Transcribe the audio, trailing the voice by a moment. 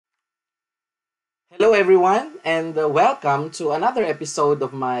Hello, everyone, and welcome to another episode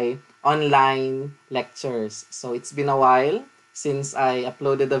of my online lectures. So, it's been a while since I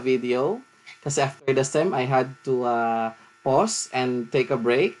uploaded a video kasi after the SEM, I had to pause and take a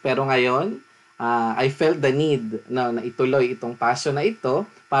break. Pero ngayon, I felt the need na ituloy itong passion na ito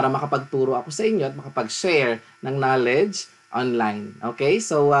para makapagturo ako sa inyo at makapag-share ng knowledge online. Okay?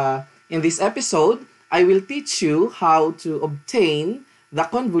 So, in this episode, I will teach you how to obtain the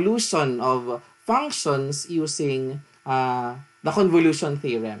convolution of functions using the convolution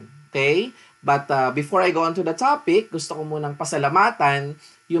theorem. Okay? But before I go on to the topic, gusto ko munang pasalamatan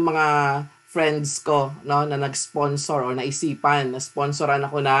yung mga friends ko no, na nag-sponsor or naisipan na sponsoran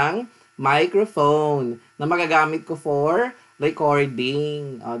ako ng microphone na magagamit ko for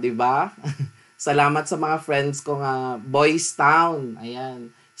recording. O, di ba? Salamat sa mga friends ko nga Boys Town.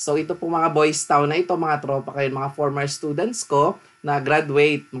 Ayan. So ito po mga Boys Town na ito, mga tropa kayo, mga former students ko na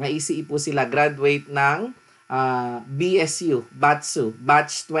graduate, mga ECE po sila, graduate ng BSU,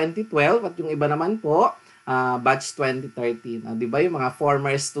 batch 2012 at yung iba naman po, batch 2013. Di ba yung mga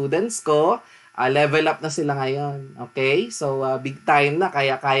former students ko, level up na sila ngayon. Okay? So big time na,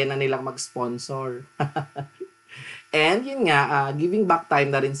 kaya na nilang mag-sponsor. And yun nga, giving back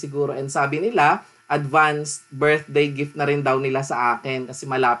time na rin siguro. And sabi nila, advanced birthday gift na rin daw nila sa akin kasi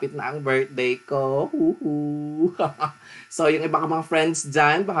malapit na ang birthday ko. So, yung iba ka mga friends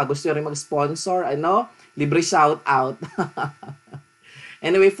dyan, baka gusto nyo rin mag-sponsor, libre shout out.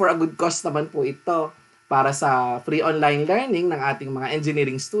 Anyway, for a good cause naman po ito para sa free online learning ng ating mga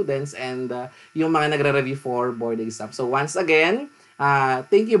engineering students and yung mga nagre-review for board exam. So, once again,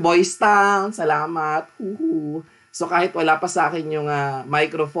 thank you Boys Town. Salamat. So kahit wala pa sa akin yung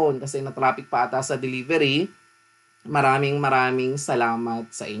microphone kasi na-traffic pa ata sa delivery, maraming salamat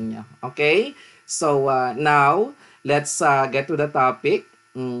sa inyo. Okay? So now, let's get to the topic.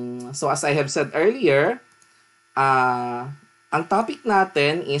 So as I have said earlier, ang topic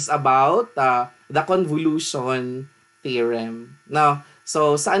natin is about the convolution theorem. Now,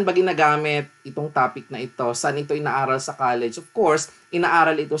 so saan ba ginagamit itong topic na ito? Saan ito inaaral sa college? Of course,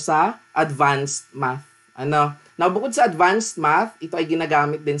 inaaral ito sa advanced math. Now, bukod sa advanced math, ito ay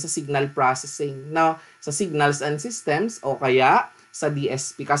ginagamit din sa signal processing, sa signals and systems o kaya sa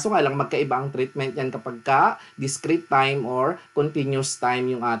DSP. Kaso nga lang magkaiba ang treatment yan kapag ka discrete time or continuous time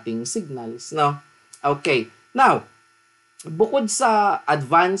yung ating signals, Okay. Now, bukod sa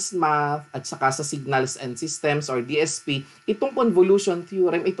advanced math at saka sa signals and systems or DSP, itong convolution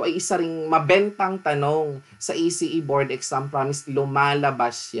theorem, ito ay isa ring mabentang tanong sa ECE board exam. Promise,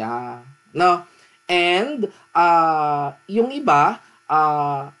 lumalabas siya. And yung iba,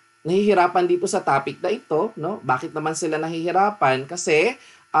 nahihirapan dito sa topic na ito, Bakit naman sila nahihirapan? Kasi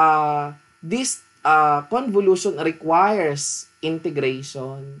this convolution requires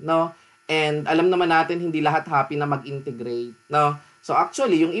integration, And alam naman natin hindi lahat happy na mag-integrate, So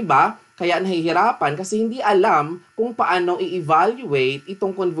actually, yung iba kaya nahihirapan kasi hindi alam kung paano i-evaluate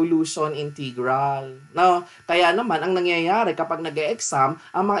itong convolution integral. Kaya naman, ang nangyayari kapag nag-e-exam,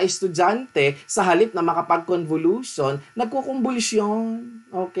 ang mga estudyante, sa halip na makapag-convolution, nagkukumbulsyon.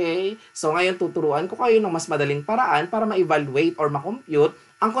 Okay? So ngayon, tuturuan ko kayo ng mas madaling paraan para ma-evaluate or ma-compute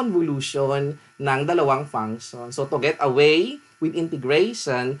ang convolution ng dalawang function. So to get away with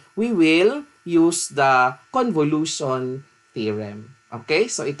integration, we will use the convolution theorem.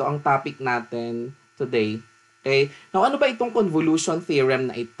 Okay? So, ito ang topic natin today. Okay? Now, ano ba itong convolution theorem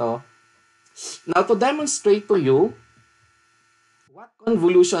na ito? Now, to demonstrate to you what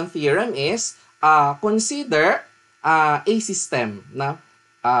convolution theorem is, consider a system.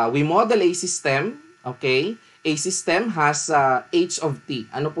 We model a system. Okay? A system has h of t.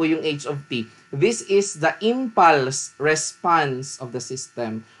 Ano po yung h of t? This is the impulse response of the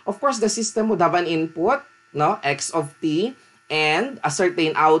system. Of course, the system would have an input, x of t, and a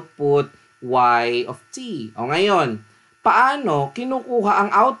certain output y of t. O ngayon, paano kinukuha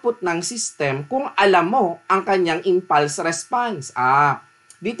ang output ng system kung alam mo ang kanyang impulse response?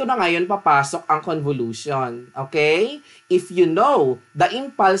 Dito na ngayon papasok ang convolution. Okay? If you know the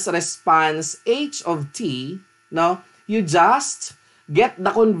impulse response h of t, you just get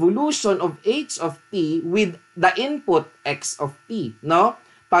the convolution of h of t with the input x of t,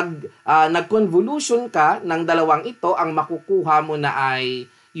 Pag nag-convolution ka ng dalawang ito, ang makukuha mo na ay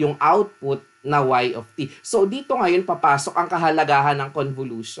yung output na y of t. So, dito ngayon papasok ang kahalagahan ng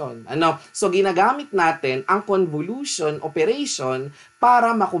convolution. So, ginagamit natin ang convolution operation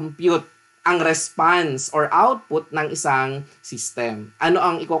para makompute ang response or output ng isang system. Ano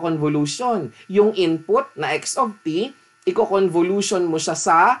ang i-convolution? Yung input na x of t, i-convolution mo siya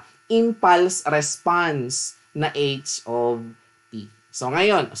sa impulse response na h of t. So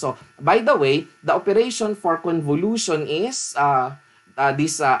ngayon, so by the way, the operation for convolution is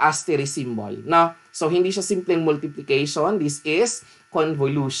this asterisk symbol. Now, so hindi siya simpleng multiplication, this is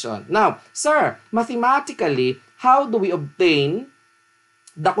convolution. Now, sir, mathematically, how do we obtain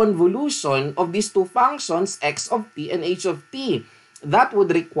the convolution of these two functions, x of t and h of t? That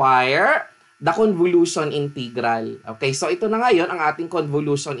would require the convolution integral. Okay, so ito na ngayon ang ating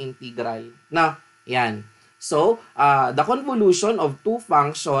convolution integral. Now, yan. So, the convolution of two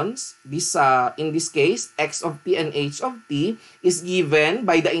functions, in this case, x of t and h of t, is given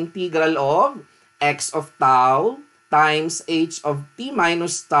by the integral of x of tau times h of t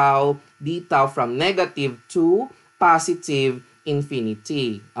minus tau d tau from negative to positive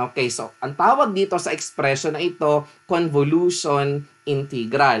infinity. Okay, so ang tawag dito sa expression na ito, convolution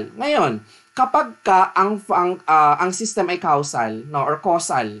integral. Ngayon, kapag ang system ay causal, no, or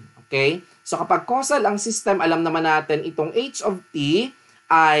causal, okay? So kapag causal ang system, alam naman natin itong h of t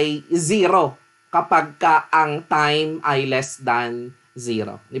ay 0 kapag ang time ay less than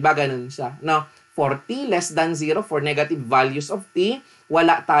 0. Di ba ganun siya? No? For t less than 0, for negative values of t,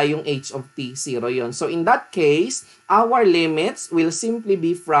 wala tayong h of t, 0 yon. So in that case, our limits will simply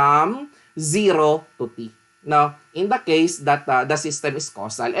be from 0 to t. Now, in the case that the system is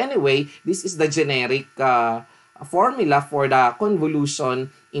causal. Anyway, this is the generic formula for the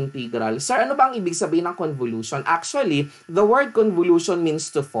convolution integral. Sir, ano bang ibig sabihin ng convolution? Actually, the word convolution means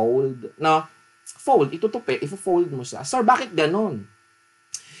to fold. No? Fold, itutupi, if-fold mo siya. Sir, bakit ganon?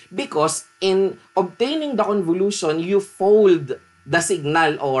 Because in obtaining the convolution, you fold the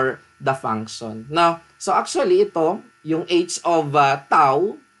signal or the function. Now, so actually ito, yung h of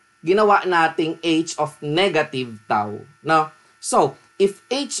tau, ginawa nating h of negative tau. Now, so if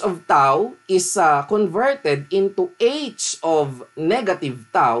h of tau is converted into h of negative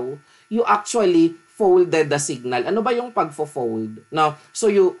tau, you actually folded the signal. Ano ba yung pagfo-fold? Now, so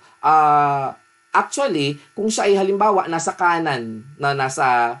you actually, kung siya ay halimbawa nasa kanan, na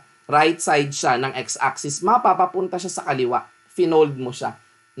nasa right side siya ng x-axis, mapapapunta siya sa kaliwa. Finold mo siya.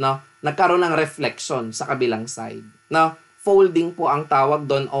 No? Nagkaroon ng reflection sa kabilang side. No? Folding po ang tawag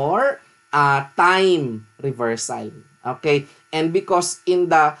doon or time reversal. Okay? And because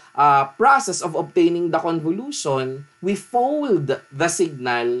in the process of obtaining the convolution, we fold the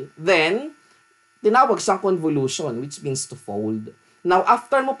signal, then tinawag siyang convolution, which means to fold. Now,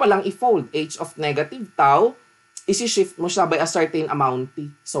 after mo palang i-fold h of negative tau, isi-shift mo siya by a certain amount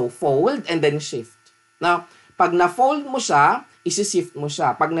t. So, fold and then shift. Now, pag na-fold mo siya, isi-shift mo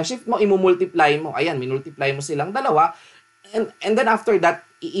siya. Pag na-shift mo, imumultiply mo. Ayan, minultiply mo silang dalawa. And then after that,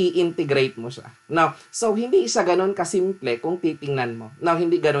 i-integrate mo siya. Now, so hindi siya ganun kasimple kung titingnan mo. Now,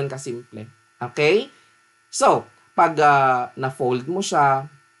 hindi ganun kasimple. Okay? So, pag na-fold mo siya,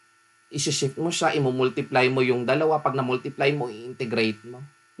 isi-shift mo siya, imumultiply mo yung dalawa. Pag na-multiply mo, i-integrate mo.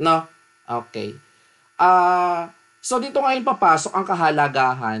 No? Okay. So, dito ngayon papasok ang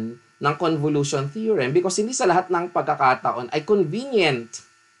kahalagahan ng convolution theorem because hindi sa lahat ng pagkakataon ay convenient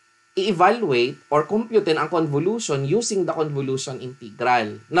i-evaluate or computein ang convolution using the convolution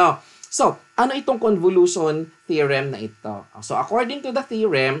integral. Now, so, ano itong convolution theorem na ito? So, according to the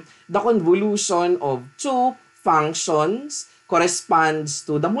theorem, the convolution of two functions corresponds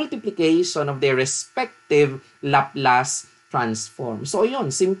to the multiplication of their respective Laplace transform. So,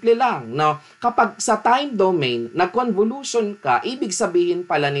 yun, simple lang. No? Kapag sa time domain, nag-convolution ka, ibig sabihin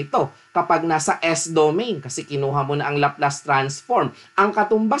pala nito, kapag nasa S domain, kasi kinuha mo na ang Laplace transform, ang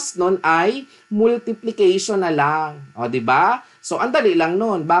katumbas nun ay multiplication na lang. O, di ba? So, ang dali lang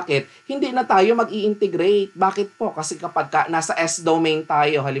nun. Bakit? Hindi na tayo mag-i-integrate. Bakit po? Kasi kapag nasa S domain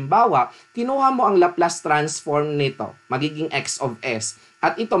tayo, halimbawa, kinuha mo ang Laplace transform nito, magiging X of S.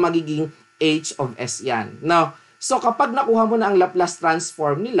 At ito, magiging H of S yan. Now, so kapag nakuha mo na ang Laplace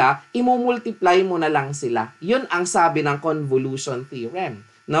transform nila, imumultiply mo na lang sila. Yun ang sabi ng convolution theorem.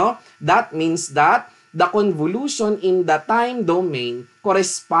 No? That means that the convolution in the time domain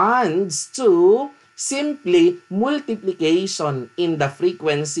corresponds to simply multiplication in the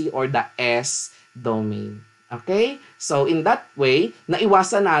frequency or the S domain. Okay? So in that way,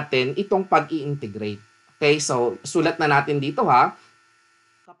 naiwasan natin itong pag-i-integrate. Okay? So sulat na natin dito ha.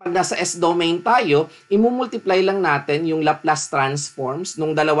 Kapag nasa S-domain tayo, imumultiply lang natin yung Laplace transforms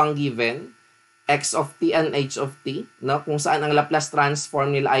nung dalawang given, x of t and h of t, no? Kung saan ang Laplace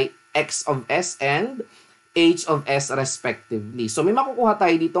transform nila ay x of s and h of s respectively. So may makukuha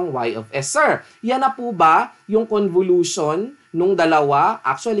tayo ditong y of s. Sir, yan na po ba yung convolution nung dalawa?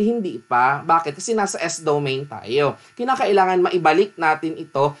 Actually, hindi pa. Bakit? Kasi nasa S-domain tayo. Kinakailangan maibalik natin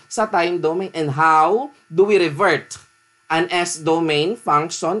ito sa time domain. And how do we revert an S-domain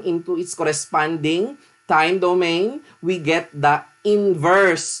function into its corresponding time domain, we get the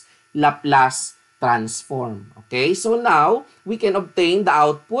inverse Laplace transform. Okay? So now, we can obtain the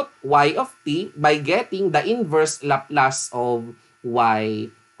output y of t by getting the inverse Laplace of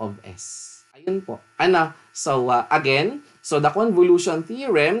y of s. Ayun po. Ano? So, again, so the convolution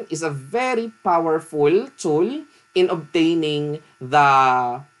theorem is a very powerful tool in obtaining the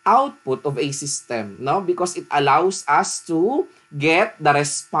output of a system, no? Because it allows us to get the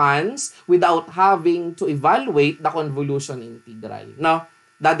response without having to evaluate the convolution integral, no?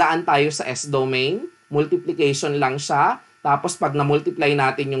 Dadaan tayo sa S domain, multiplication lang siya, tapos pag na-multiply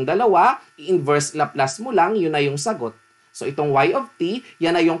natin yung dalawa, i-inverse Laplace mo lang, yun na yung sagot. So itong y of t,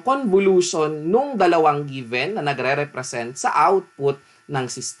 yan na yung convolution nung dalawang given na nagre-represent sa output ng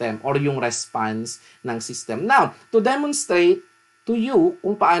system or yung response ng system. Now, to demonstrate to you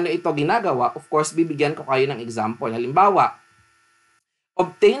kung paano ito ginagawa, of course, bibigyan ko kayo ng example. Halimbawa,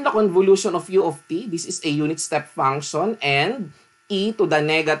 obtain the convolution of u of t. This is a unit step function and e to the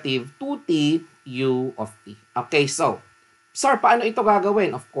negative 2t u of t. Okay, so, sir, paano ito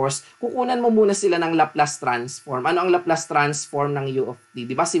gagawin? Of course, kukunan mo muna sila ng Laplace transform. Ano ang Laplace transform ng u of t?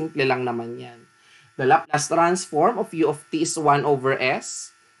 Di ba simple lang naman yan? The Laplace transform of u of t is 1 over s.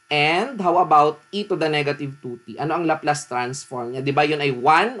 And how about e to the negative 2t? Ano ang Laplace transform niya? Di ba yun ay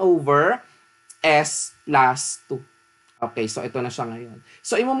 1 over s plus 2? Okay, so ito na siya ngayon.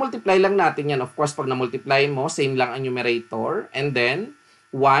 So, i-multiply lang natin yan. Of course, pag na-multiply mo, same lang ang numerator. And then,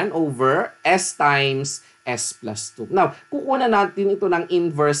 1 over s times s plus 2. Now, kukunan natin ito ng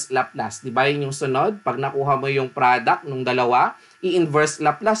inverse Laplace. Di ba yun yung sunod? Pag nakuha mo yung product ng dalawa, i-inverse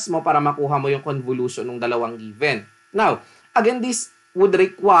Laplace mo para makuha mo yung convolution ng dalawang given. Now, again, this would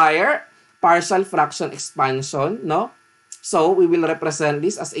require partial fraction expansion, no? So, we will represent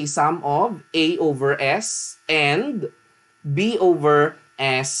this as a sum of a over s and b over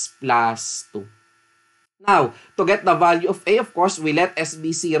s plus 2. Now, to get the value of a, of course, we let s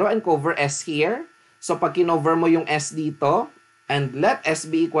be 0 and cover s here. So, pag kinover mo yung s dito and let s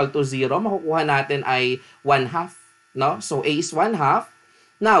be equal to 0, makukuha natin ay 1/2, no? So, a is 1/2.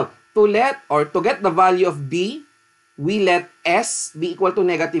 Now, to get the value of b, we let s be equal to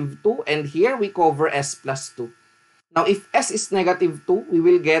negative 2 and here we cover s plus 2. Now, if s is negative 2, we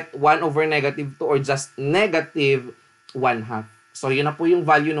will get 1 over negative 2 or just negative 1/2. So, yun na po yung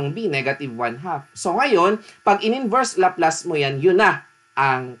value ng b, negative 1/2. So, ngayon, pag in-inverse Laplace mo yan, yun na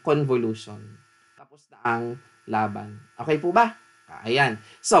ang convolution. Tapos na ang laban. Okay po ba? Ayan.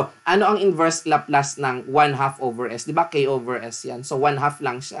 So, ano ang inverse Laplace ng 1/2 over s? Di ba k over s yan? So, 1/2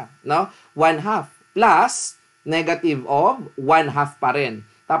 lang siya. No? 1/2 plus negative of 1/2 pa rin.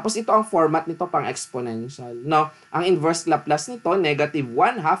 Tapos ito ang format nito pang exponential. No? Ang inverse Laplace nito, negative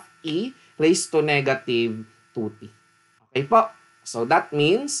 1/2 e raised to negative 2t. Okay po? So that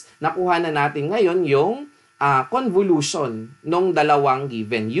means, nakuha na natin ngayon yung convolution nung dalawang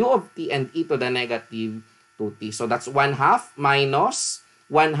given, u of t and e to the negative 2t. So that's 1/2 minus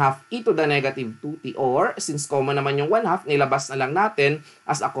 1/2 e to the negative 2t, or since common naman yung 1/2, nilabas na lang natin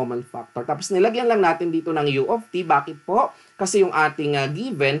as a common factor. Tapos nilagyan lang natin dito ng u of t. Bakit po? Kasi yung ating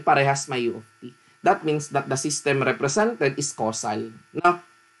given parehas may u of t. That means that the system represented is causal. No?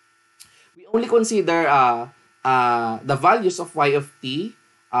 We only consider the values of y of t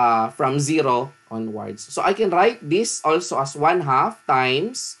from 0 onwards. So I can write this also as 1/2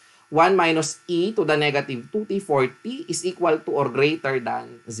 times 1 minus e to the negative 2t for t is equal to or greater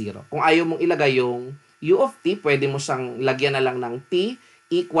than 0. Kung ayaw mong ilagay yung u of t, pwede mo siyang lagyan na lang ng t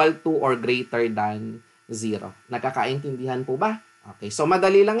equal to or greater than 0. Nakakaintindihan po ba? Okay, so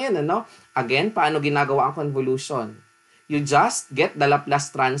madali lang yan, ano? Again, paano ginagawa ang convolution? You just get the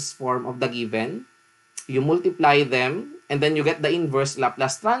Laplace transform of the given, you multiply them, and then you get the inverse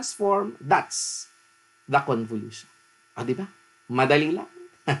Laplace transform. That's the convolution. Di ba? Madali lang.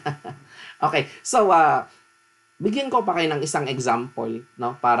 Okay, so bigyan ko pa kayo ng isang example,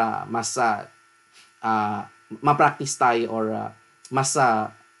 no, para mas ma-practice tayo or mas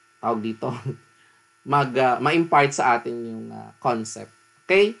tawag dito ma-impart sa atin yung concept.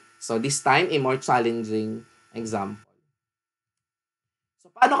 Okay? So this time a more challenging example. So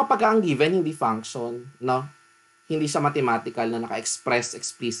paano kapag ang given hindi function, no? Hindi siya mathematical na naka-express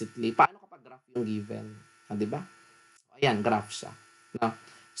explicitly. Paano kapag graph yung given? Di ba? Ayan, graph siya. No?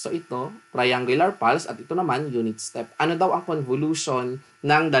 So ito, triangular pulse at ito naman, unit step. Ano daw ang convolution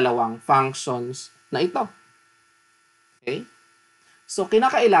ng dalawang functions na ito? Okay? So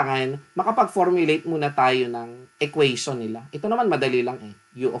kinakailangan, makapag-formulate muna tayo ng equation nila. Ito naman madali lang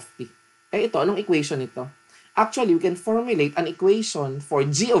u of t. Ito, anong equation ito? Actually, we can formulate an equation for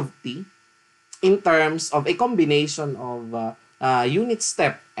g of t in terms of a combination of unit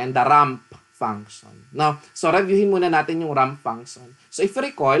step and the ramp function. No? So, reviewin muna natin yung ramp function. So, if you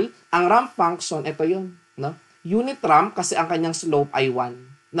recall, ang ramp function, ito yun. No? Unit ramp kasi ang kanyang slope ay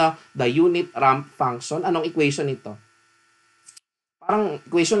 1. No? The unit ramp function. Anong equation ito? Parang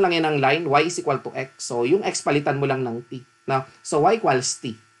equation lang yan ng line, y is equal to x. So, yung x palitan mo lang ng t. No? So, y equals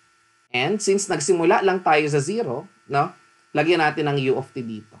t. And since nagsimula lang tayo sa 0, no? Lagyan natin ng u of t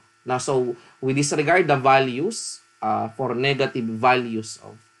dito. Now, so, we disregard the values for negative values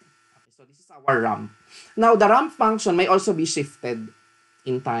of t. Okay, so, this is our ramp. Now, the ramp function may also be shifted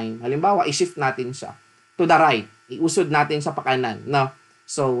in time. Halimbawa, i-shift natin siya to the right. Iusod natin siya pa kanan. No?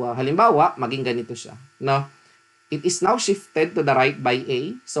 So, halimbawa, maging ganito siya. No? It is now shifted to the right by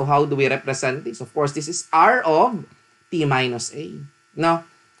a. So, how do we represent this? Of course, this is r of t minus a. No?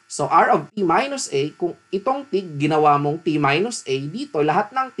 So, r of t minus a, kung itong t, ginawa mong t minus a, dito,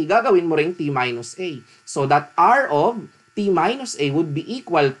 lahat ng t, gagawin mo ring t minus a. So, that r of t minus a would be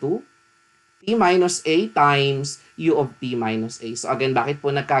equal to t minus a times u of t minus a. So, again, bakit po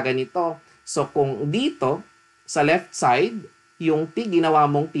nagkaganito? So, kung dito, sa left side, yung t ginawa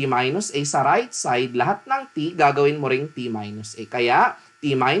mong t minus a, sa right side, lahat ng t, gagawin mo ring t minus a. Kaya,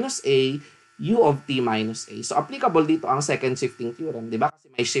 t minus a, u of t minus a. So, applicable dito ang second shifting theorem, di ba? Kasi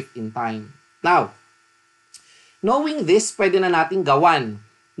may shift in time. Now, knowing this, pwede na natin gawan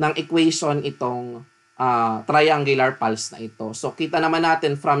ng equation itong triangular pulse na ito. So, kita naman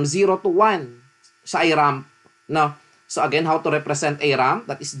natin from 0 to 1, siya ay ramp. No? So, again, how to represent a ramp?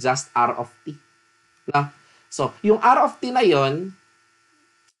 That is just r of t. No? So, yung r of t na yon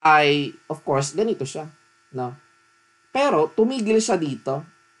ay, of course, ganito siya. No? Pero, tumigil siya dito.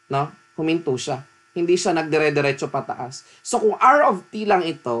 No? Huminto siya. Hindi siya nagdire-diretso pataas. So, kung r of t lang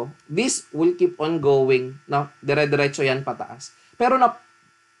ito, this will keep on going. No? Dire-diretso yan pataas. Pero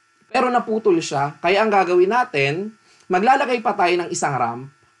naputol siya. Kaya ang gagawin natin, maglalagay pa tayo ng isang ramp.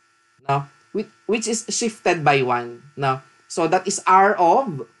 No? Which is shifted by 1. No? So, that is r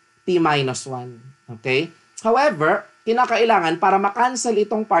of t minus 1. Okay? However, kinakailangan para makancel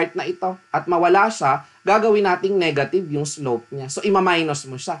itong part na ito at mawala siya, gagawin nating negative yung slope niya. So, ima-minus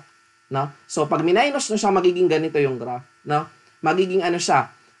mo siya. No? So, pag minus mo siya, magiging ganito yung graph. No? Magiging ano siya?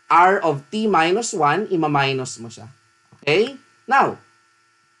 R of t minus 1, ima-minus mo siya. Okay? Now,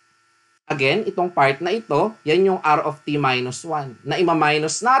 again, itong part na ito, yan yung R of t minus 1 na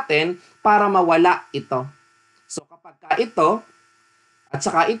ima-minus natin para mawala ito. So, kapag ka ito, at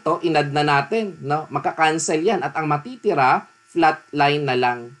saka ito, inad na natin. No? Magka-cancel yan. At ang matitira, flat line na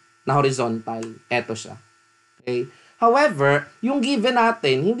lang na horizontal. Ito siya. Okay? However, yung given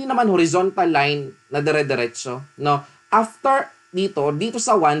natin, hindi naman horizontal line na dire-diretso. No? After dito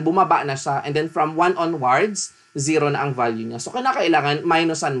sa 1, bumaba na siya. And then from 1 onwards, 0 na ang value niya. So, kailangan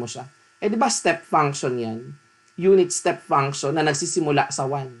minusan mo siya. Eh, di ba step function yan? Unit step function na nagsisimula sa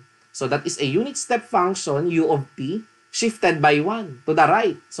 1. So, that is a unit step function, u of t, shifted by 1 to the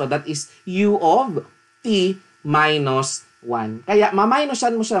right. So, that is u of t minus 1. Kaya,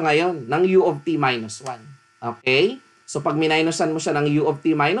 maminusan mo siya ngayon ng u of t minus 1. Okay? So, pag minusan mo siya ng u of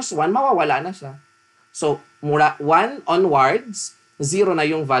t minus 1, mawawala na siya. So, mula 1 onwards, 0 na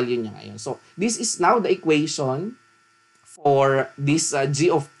yung value niya ngayon. So, this is now the equation for this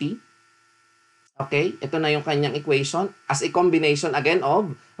g of t. Okay? Ito na yung kanyang equation as a combination, again,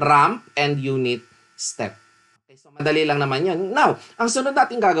 of ramp and unit step. Okay, so, madali lang naman yan. Now, ang sunod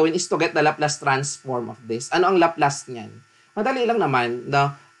natin gagawin is to get the Laplace transform of this. Ano ang Laplace niyan? Madali lang naman.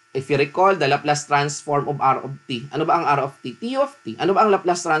 If you recall, the Laplace transform of r of t. Ano ba ang r of t? T of t. Ano ba ang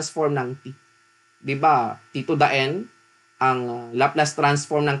Laplace transform ng t? Diba? T to the n. Ang Laplace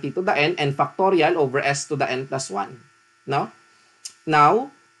transform ng t to the n factorial over s to the n plus 1. No? Now,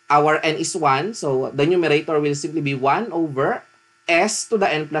 our n is 1. So, the numerator will simply be 1 over s to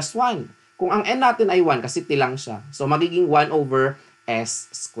the n plus 1. Kung ang n natin ay 1, kasi t lang siya. So, magiging 1 over s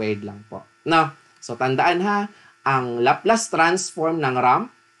squared lang po. No? So, tandaan ha, ang Laplace transform ng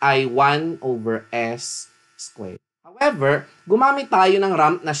ramp ay 1 over s squared. However, gumamit tayo ng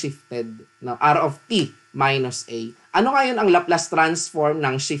ramp na shifted, no? R of t minus a. Ano ngayon ang Laplace transform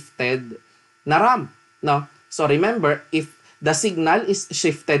ng shifted na ramp? No? So, remember, if the signal is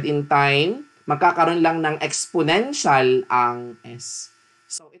shifted in time, magkakaroon lang ng exponential ang s.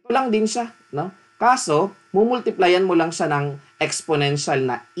 So, ito lang din siya, no? Kaso, mumultiplyan mo lang siya ng exponential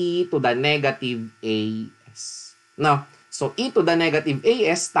na e to the negative as. No? So, e to the negative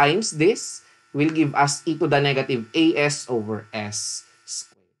as times this will give us e to the negative as over s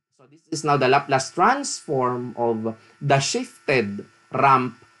squared. So, this is now the Laplace transform of the shifted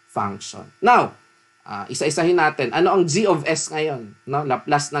ramp function. Now, isa-isahin natin. Ano ang g of s ngayon? No?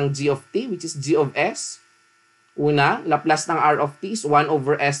 Laplace ng g of t, which is g of s. Una, Laplace ng r of t is 1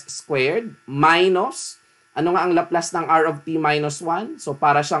 over s squared minus, ano nga ang Laplace ng r of t minus 1? So,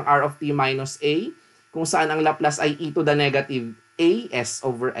 para siyang r of t minus a, kung saan ang Laplace ay e to the negative a s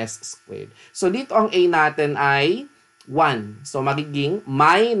over s squared. So, dito ang a natin ay 1. So, magiging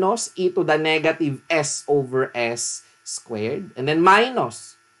minus e to the negative s over s squared. And then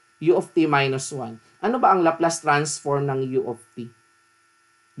minus u of t minus 1. Ano ba ang Laplace transform ng u of t?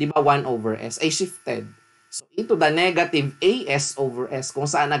 Di ba 1 over s ay shifted? So, e to the negative as over s, kung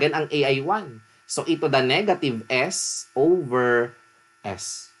saan again ang a ay 1. So, e to the negative s over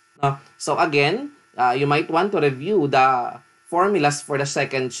s. No? So, again, you might want to review the formulas for the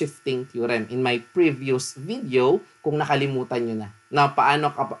second shifting theorem in my previous video kung nakalimutan nyo na. Na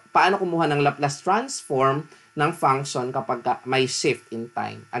paano kumuha ng Laplace transform ng function kapag may shift in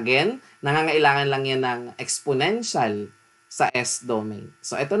time. Again, nangangailangan lang yan ng exponential sa S-domain.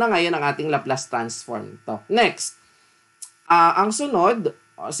 So, ito na ngayon ang ating Laplace transform. Next, ang sunod,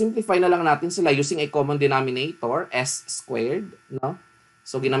 simplify na lang natin sila using a common denominator, s squared. No?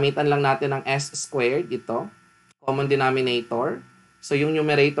 So, ginamitan lang natin ng s squared, ito. Common denominator. So, yung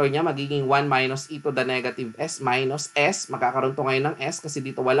numerator niya magiging 1 minus e to the negative s minus s. Magkakaroon to ngayon ng s kasi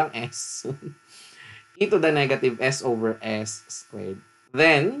dito walang s. e to the negative s over s squared.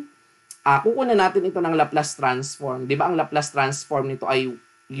 Then, kukunan natin ito ng Laplace transform. Di ba ang Laplace transform nito ay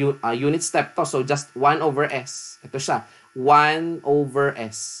unit step to. So, just 1 over s. Ito siya. 1 over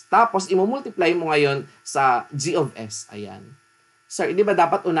s. Tapos, imumultiply mo ngayon sa g of s. Ayan. Sir, di ba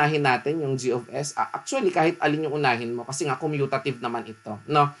dapat unahin natin yung g of s? Actually, kahit alin yung unahin mo kasi nga commutative naman ito.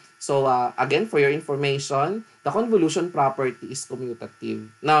 No? So, again, for your information, the convolution property is commutative.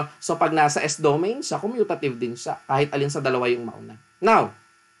 No? So, pag nasa S-domain siya, commutative din siya. Kahit alin sa dalawa yung mauna. Now,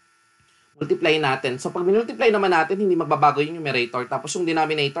 multiply natin. So, pag minultiply naman natin, hindi magbabago yung numerator. Tapos, yung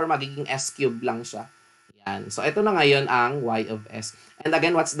denominator, magiging s cube lang siya. Yan. So, ito na ngayon ang y of s. And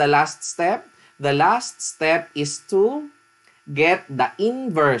again, what's the last step? The last step is to get the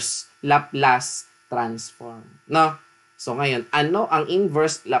inverse Laplace transform. No? So, ngayon, ano ang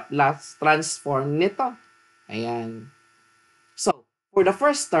inverse Laplace transform nito? Ayan. So, for the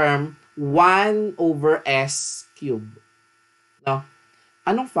first term, 1 over s cube. No?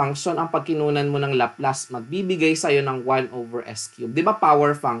 Anong function ang pagkinunan mo ng Laplace magbibigay sa'yo ng 1 over s cube? Di ba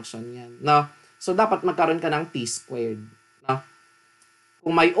power function yan? No? So, dapat magkaroon ka ng t squared. No?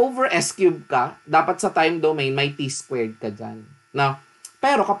 Kung may over s cube ka, dapat sa time domain may t squared ka dyan. No?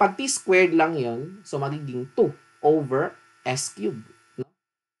 Pero kapag t squared lang yon, so magiging 2 over s cube. No?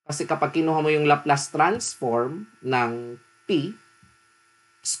 Kasi kapag kinuha mo yung Laplace transform ng t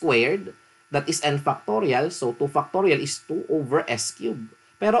squared, that is n factorial, so 2 factorial is 2 over s cube.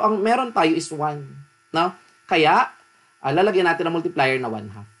 Pero ang meron tayo is 1. No? Kaya, lalagyan natin ang multiplier na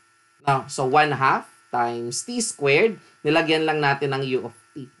 1/2. No? So, 1/2 times t squared, nilagyan lang natin ng u of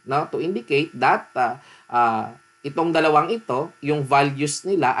t. No? To indicate that itong dalawang ito, yung values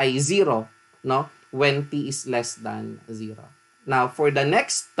nila ay 0, no? When t is less than 0. Now, for the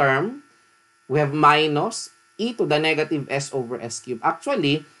next term, we have minus e to the negative s over s cube.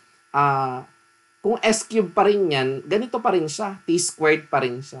 Actually, kung s cube pa rin yan, ganito pa rin siya. T squared pa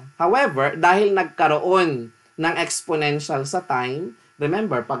rin siya. However, dahil nagkaroon ng exponential sa time,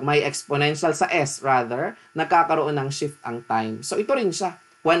 remember, pag may exponential sa s, rather, nagkakaroon ng shift ang time. So, ito rin siya.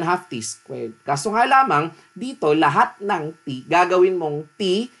 1/2 t squared. Kaso nga lamang, dito, lahat ng t, gagawin mong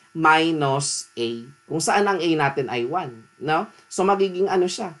t minus a. Kung saan ang a natin ay 1. No? So, magiging ano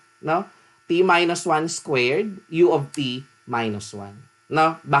siya? No? T minus 1 squared, u of t minus 1.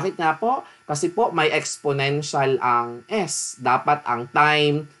 No? Bakit nga po? Kasi po may exponential ang s. Dapat ang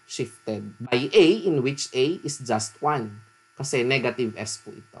time shifted by a, in which a is just 1. Kasi negative s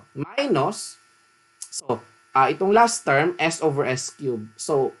po ito. Minus, so, itong last term, s over s cube.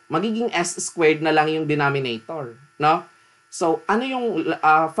 So, magiging s squared na lang yung denominator. No? So, ano yung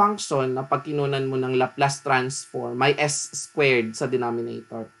function na pag kinunan mo ng Laplace transform, may s squared sa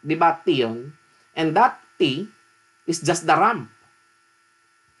denominator? Di ba t yun? And that t is just the ramp.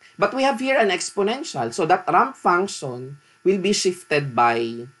 But we have here an exponential. So, that ramp function will be shifted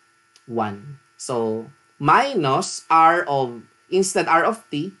by 1. So, minus r of, instead r of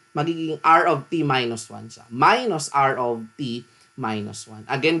t, magiging r of t minus 1 siya. Minus r of t minus 1.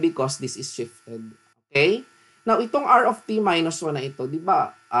 Again, because this is shifted. Okay? Now, itong r of t minus 1 na ito, di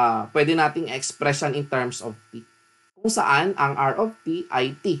ba, pwede nating expression in terms of t. Kung saan, ang r of t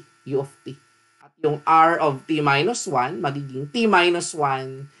ay t, u of t. At yung r of t minus 1, magiging t minus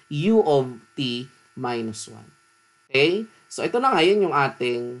 1, u of t minus 1. Okay? So, ito na ngayon yung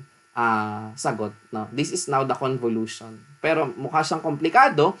ating sagot. No? This is now the convolution. Pero mukha siyang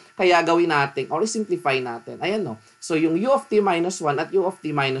komplikado, kaya gawin natin or simplify natin. Ayan, no. So, yung u of t minus 1 at u of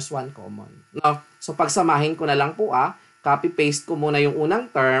t minus 1 common. No? So, pagsamahin ko na lang po, copy-paste ko muna yung unang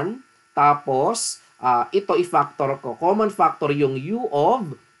term, tapos, ito i-factor ko. Common factor yung u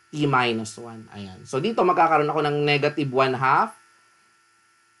of t minus 1. Ayan. So, dito magkakaroon ako ng negative 1 half.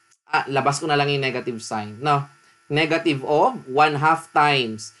 Labas ko na lang yung negative sign. No? Negative of 1 half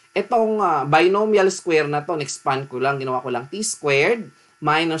times. Itong binomial square na to, expand ko lang, ginawa ko lang t squared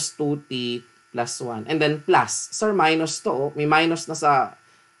minus 2t plus 1. And then plus. Sir, minus to. May minus na sa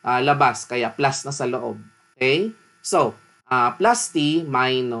labas, kaya plus na sa loob. Okay? So, plus t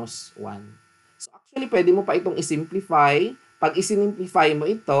minus 1. So, actually, pwede mo pa itong isimplify. Pag isinimplify mo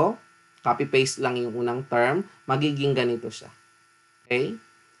ito, copy-paste lang yung unang term, magiging ganito siya. Okay?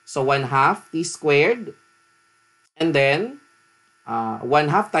 So, 1 half t squared. And then, 1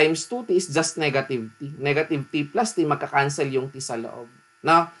 half times 2t is just negative t. Negative t plus t, magka-cancel yung t sa loob.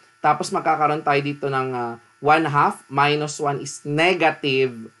 No? Tapos magkakaroon tayo dito ng 1 half minus 1 is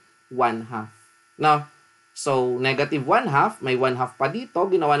negative 1 half. No? So, negative 1 half, may 1 half pa dito,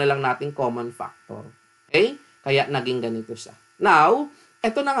 ginawa na lang natin common factor. Okay? Kaya naging ganito siya. Now,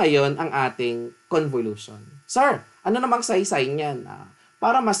 eto na ngayon ang ating convolution. Sir, ano namang saysay niyan?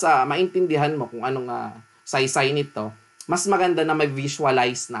 Para mas maintindihan mo kung anong saysay nito, mas maganda na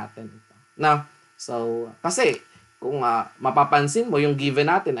mag-visualize natin ito. No? So, kasi kung mapapansin mo yung given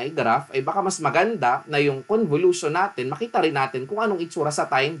natin ay graph, ay baka mas maganda na yung convolution natin, makita rin natin kung anong itsura sa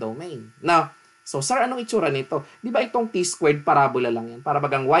time domain. No? So, sir, anong itsura nito? Di ba itong t squared parabola lang yan? Para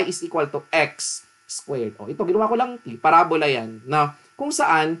bagang y is equal to x squared. O, ito, ginawa ko lang t. Parabola yan. No? Kung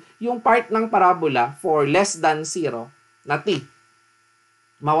saan, yung part ng parabola for less than 0 na t,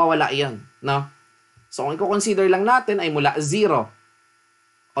 mawawala yan. No? So, kung i-consider lang natin ay mula 0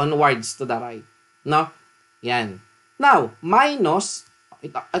 onwards to the right. No? Yan. Now, minus,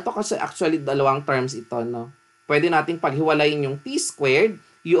 ito kasi actually dalawang terms ito, no? Pwede nating paghiwalayin yung t squared,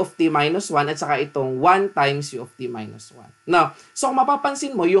 u of t minus 1, at saka itong 1 times u of t minus 1. No? So, kung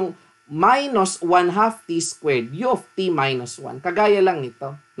mapapansin mo, yung minus 1 half t squared, u of t minus 1, kagaya lang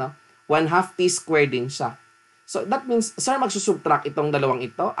nito, no? 1 half t squared din siya. So, that means, sir, magsusubtract itong dalawang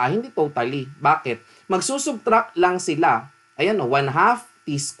ito? Hindi totally. Bakit? Magsusubtract lang sila. Ayan, 1 half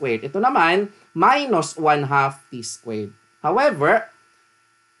t squared. Ito naman, minus 1 half t squared. However,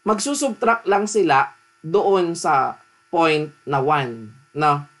 magsusubtract lang sila doon sa point na 1.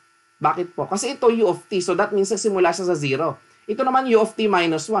 No? Bakit po? Kasi ito u of t. So, that means nagsimula siya sa 0. Ito naman u of t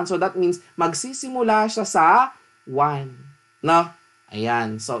minus 1. So, that means magsisimula siya sa 1. No?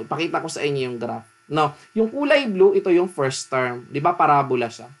 Ayan. So, ipakita ko sa inyo yung graph. No, yung kulay blue, ito yung first term. 'Di ba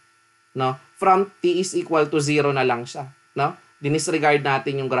parabola siya? No? From t is equal to 0 na lang siya, no? Dinisregard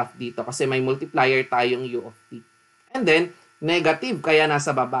natin yung graph dito kasi may multiplier tayong u of t. And then negative kaya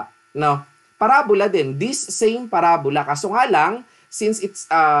nasa baba, no? Parabola din, this same parabola kaso nga lang since it's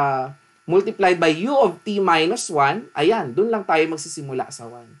multiplied by u of t minus 1, ayan, dun lang tayo magsisimula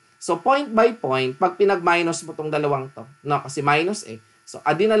sa 1. So point by point, pag pinag-minus mo tong dalawang to, no, kasi minus So,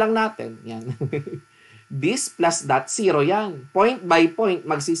 adin na lang natin. Yan. This plus that, 0 yan. Point by point,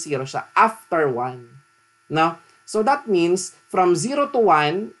 magsi-0 siya after 1. No? So, that means, from 0 to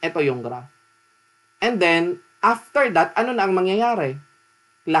 1, ito yung graph. And then, after that, ano na ang mangyayari?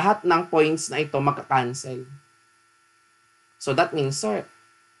 Lahat ng points na ito magka-cancel. So, that means, sir,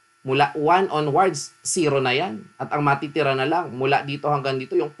 mula 1 onwards, 0 na yan. At ang matitira na lang, mula dito hanggang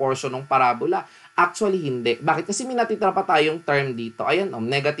dito, yung portion ng parabola. Actually, hindi. Bakit? Kasi may natitira pa tayong term dito. Ayan,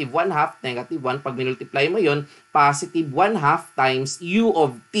 negative 1 half, negative 1. Pag minultiply mo yun, positive 1 half times u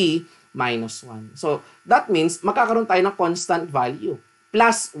of t minus 1. So, that means, magkakaroon tayo ng constant value.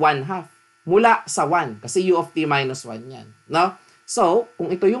 Plus 1 half. Mula sa 1. Kasi u of t minus 1 yan. No? So, kung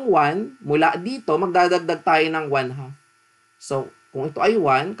ito yung 1, mula dito, magdadagdag tayo ng 1 half. So, kung ito ay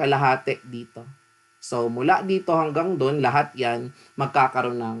 1, kalahati dito. So, mula dito hanggang doon, lahat yan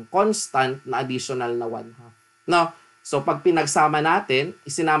magkakaroon ng constant na additional na 1 half. No? So, pag pinagsama natin,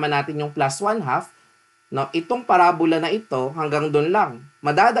 isinama natin yung plus 1 half, no? Itong parabola na ito, hanggang doon lang,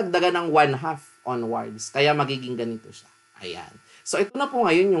 madadagdagan ng 1 half onwards. Kaya magiging ganito siya. Ayan. So, ito na po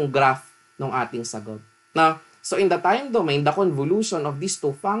ngayon yung graph ng ating sagot. No? So, in the time domain, the convolution of these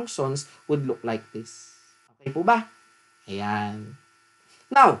two functions would look like this. Okay po ba? Ayan.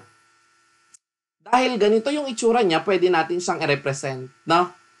 Now, dahil ganito yung itsura niya, pwede natin siyang i-represent, no?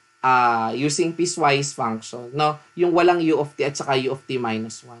 Using piecewise function, no? Yung walang u of t at saka u of t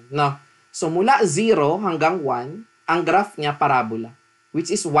minus 1, no? So, mula 0 hanggang 1, ang graph niya parabola, which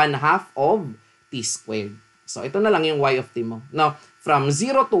is 1 half of t squared. So, ito na lang yung y of t mo, no? From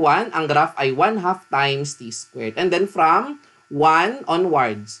 0 to 1, ang graph ay 1/2 times t squared. And then from 1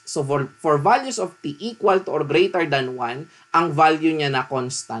 onwards, so for values of t equal to or greater than 1, ang value niya na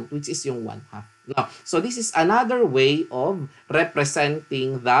constant, which is yung 1/2. No? So this is another way of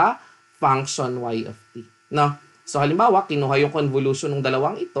representing the function y of t. No? So halimbawa, kinuha yung convolution ng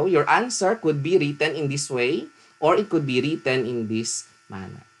dalawang ito, your answer could be written in this way or it could be written in this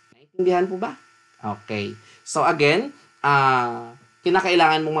manner. Naintindihan po ba? Okay. So again,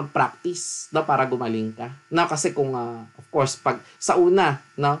 kinakailangan mong mag-practice, no, para gumaling ka. No, kasi kung of course pag sa una,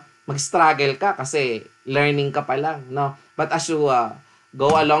 no, mag-struggle ka kasi learning ka pa lang, no. But as you go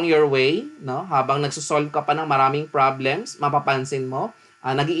along your way, no, habang nagso-solve ka pa ng maraming problems, mapapansin mo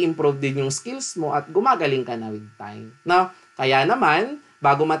nag-i-improve din yung skills mo at gumagaling ka na with time, no. Kaya naman,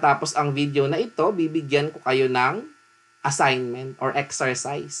 bago matapos ang video na ito, bibigyan ko kayo ng assignment or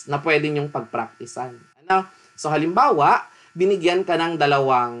exercise na pwede nyong pagpraktisan. Ano? So halimbawa, binigyan ka ng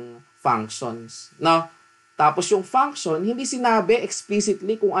dalawang functions, no? Tapos yung function, hindi sinabi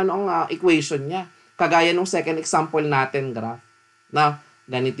explicitly kung ano ang equation niya. Kagaya nung second example natin, graph. No?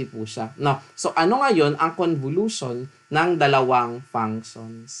 Ganito po siya. No? So ano ngayon ang convolution ng dalawang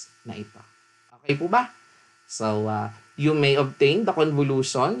functions na ito? Okay po ba? So you may obtain the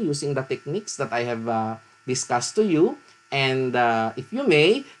convolution using the techniques that I have discussed to you. And if you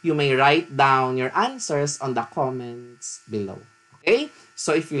may write down your answers on the comments below. Okay?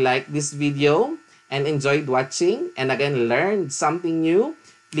 So if you like this video and enjoyed watching and again learned something new,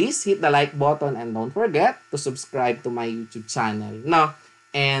 please hit the like button and don't forget to subscribe to my YouTube channel. Now,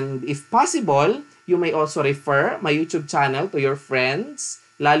 and if possible, you may also refer my YouTube channel to your friends,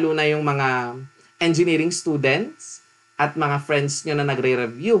 lalo na yung mga engineering students at mga friends nyo na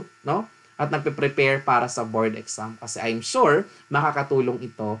nagre-review, no? At nagpe-prepare para sa board exam kasi I'm sure makakatulong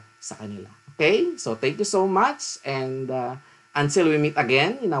ito sa kanila. Okay? So thank you so much and until we meet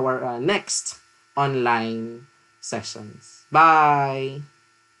again in our next online sessions. Bye!